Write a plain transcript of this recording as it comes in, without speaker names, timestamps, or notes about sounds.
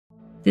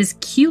This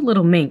cute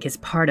little mink is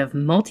part of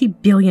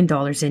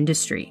multi-billion-dollar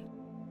industry.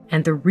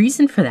 And the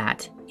reason for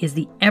that is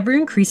the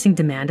ever-increasing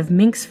demand of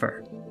mink's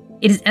fur.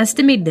 It is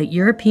estimated that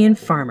European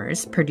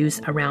farmers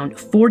produce around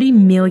 40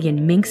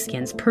 million mink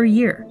skins per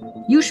year,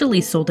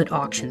 usually sold at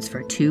auctions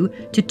for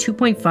 $2 to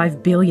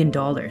 $2.5 billion.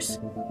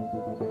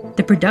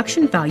 The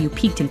production value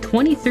peaked in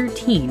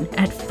 2013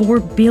 at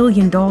 $4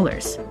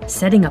 billion,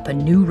 setting up a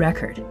new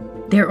record.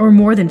 There are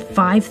more than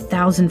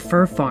 5,000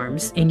 fur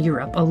farms in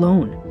Europe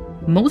alone,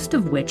 most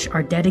of which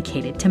are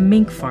dedicated to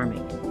mink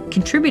farming,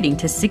 contributing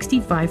to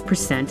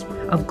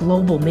 65% of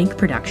global mink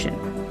production.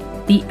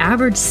 The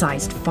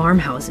average-sized farm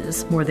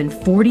houses more than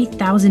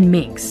 40,000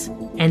 minks,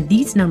 and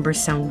these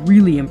numbers sound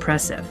really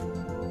impressive.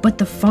 But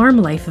the farm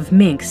life of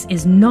minks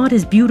is not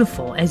as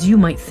beautiful as you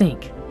might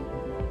think.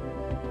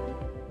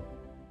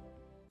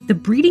 The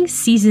breeding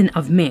season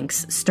of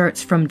minks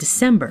starts from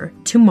December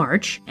to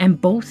March, and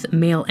both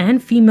male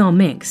and female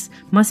minks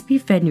must be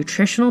fed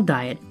nutritional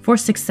diet for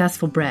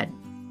successful bred.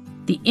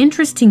 The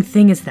interesting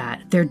thing is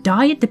that their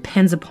diet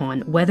depends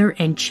upon weather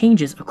and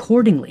changes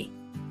accordingly.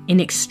 In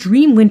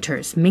extreme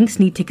winters, minks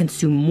need to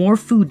consume more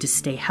food to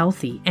stay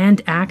healthy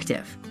and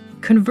active.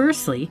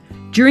 Conversely,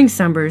 during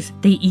summers,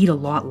 they eat a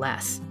lot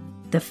less.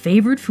 The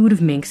favorite food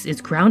of minks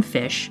is ground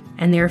fish,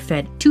 and they are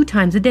fed 2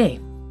 times a day.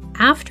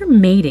 After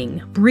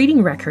mating,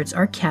 breeding records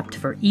are kept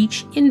for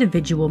each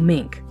individual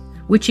mink,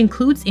 which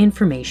includes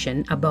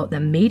information about the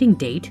mating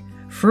date,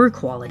 fur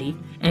quality,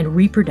 and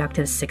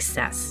reproductive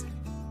success.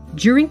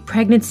 During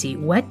pregnancy,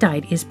 wet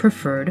diet is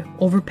preferred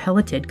over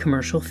pelleted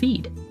commercial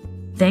feed.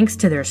 Thanks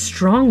to their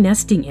strong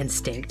nesting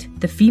instinct,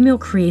 the female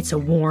creates a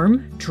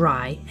warm,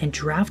 dry, and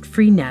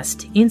draft-free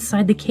nest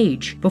inside the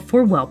cage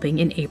before whelping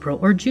in April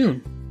or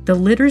June. The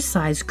litter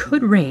size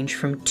could range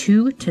from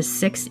 2 to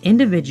 6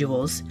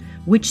 individuals,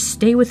 which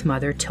stay with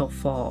mother till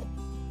fall.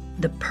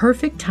 The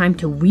perfect time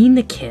to wean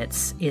the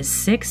kits is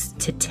 6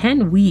 to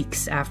 10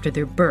 weeks after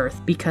their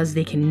birth because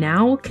they can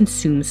now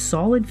consume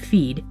solid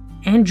feed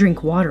and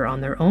drink water on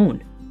their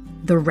own.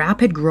 The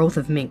rapid growth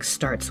of minks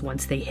starts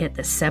once they hit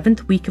the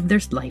 7th week of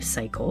their life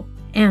cycle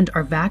and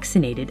are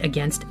vaccinated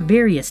against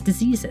various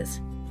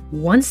diseases.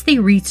 Once they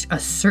reach a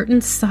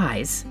certain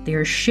size, they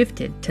are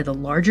shifted to the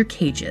larger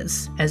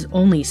cages, as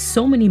only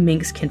so many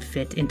minks can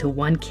fit into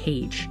one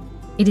cage.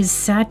 It is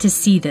sad to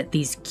see that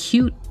these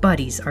cute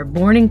buddies are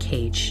born in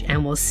cage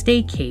and will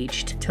stay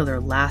caged till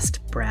their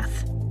last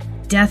breath.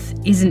 Death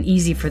isn't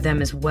easy for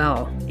them as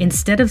well.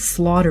 Instead of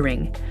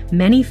slaughtering,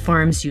 many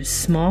farms use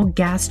small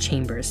gas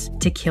chambers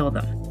to kill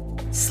them.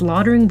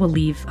 Slaughtering will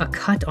leave a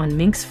cut on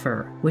mink's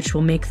fur, which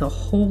will make the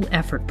whole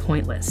effort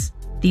pointless.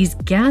 These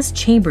gas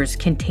chambers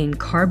contain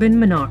carbon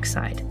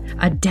monoxide,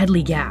 a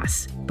deadly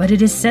gas, but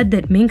it is said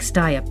that minks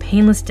die a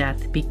painless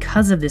death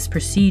because of this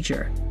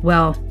procedure.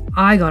 Well,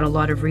 I got a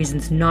lot of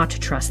reasons not to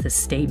trust this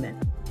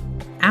statement.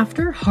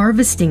 After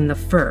harvesting the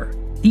fur,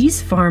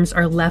 these farms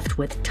are left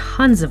with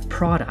tons of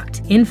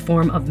product in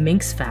form of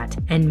mink's fat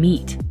and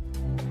meat.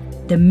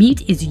 The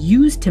meat is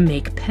used to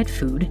make pet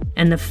food,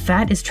 and the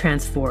fat is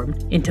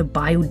transformed into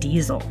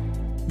biodiesel.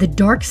 The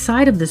dark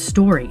side of the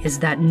story is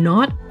that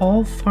not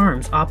all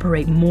farms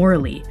operate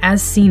morally,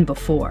 as seen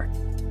before.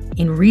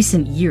 In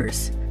recent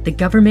years, the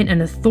government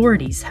and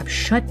authorities have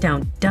shut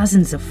down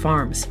dozens of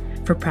farms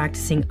for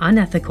practicing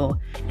unethical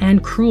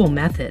and cruel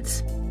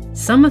methods.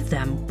 Some of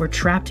them were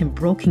trapped in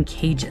broken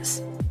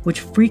cages,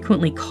 which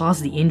frequently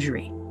cause the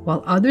injury,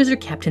 while others are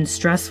kept in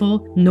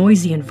stressful,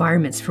 noisy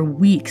environments for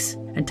weeks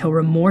until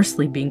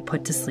remorselessly being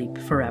put to sleep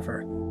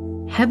forever.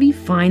 Heavy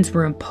fines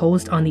were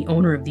imposed on the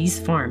owner of these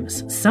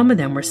farms. Some of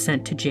them were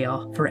sent to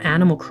jail for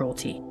animal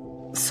cruelty.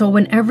 So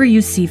whenever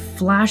you see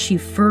flashy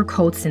fur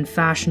coats in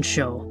fashion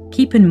show,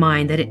 keep in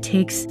mind that it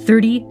takes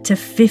 30 to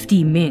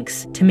 50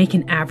 minks to make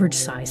an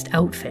average-sized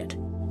outfit.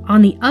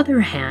 On the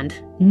other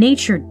hand,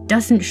 nature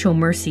doesn't show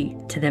mercy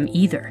to them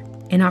either.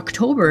 In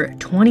October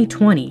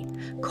 2020,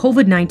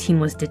 COVID-19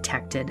 was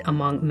detected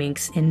among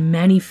minks in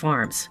many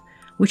farms,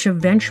 which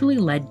eventually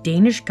led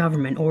Danish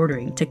government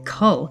ordering to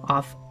cull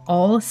off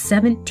all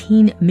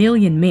 17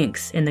 million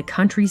minks in the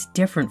country's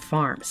different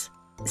farms.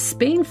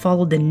 Spain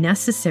followed the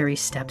necessary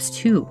steps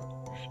too.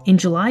 In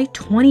July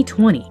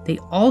 2020, they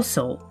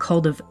also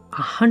culled off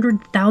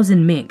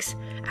 100,000 minks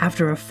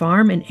after a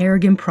farm in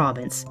Aragon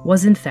province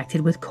was infected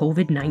with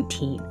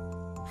COVID-19.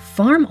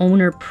 Farm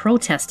owner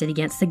protested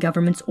against the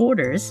government's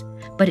orders,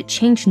 but it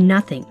changed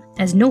nothing,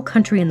 as no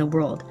country in the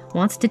world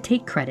wants to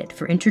take credit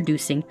for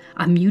introducing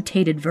a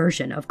mutated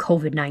version of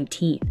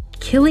COVID-19.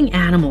 Killing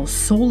animals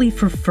solely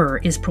for fur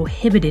is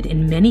prohibited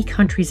in many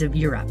countries of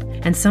Europe,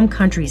 and some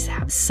countries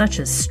have such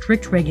a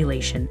strict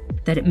regulation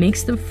that it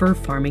makes the fur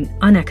farming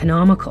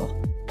uneconomical.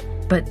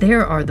 But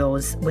there are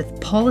those with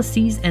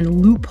policies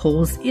and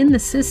loopholes in the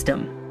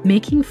system,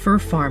 making fur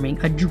farming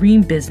a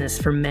dream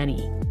business for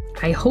many.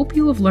 I hope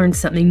you have learned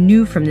something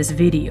new from this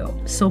video,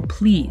 so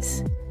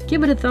please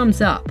give it a thumbs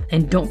up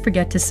and don't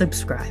forget to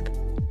subscribe.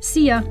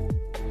 See ya!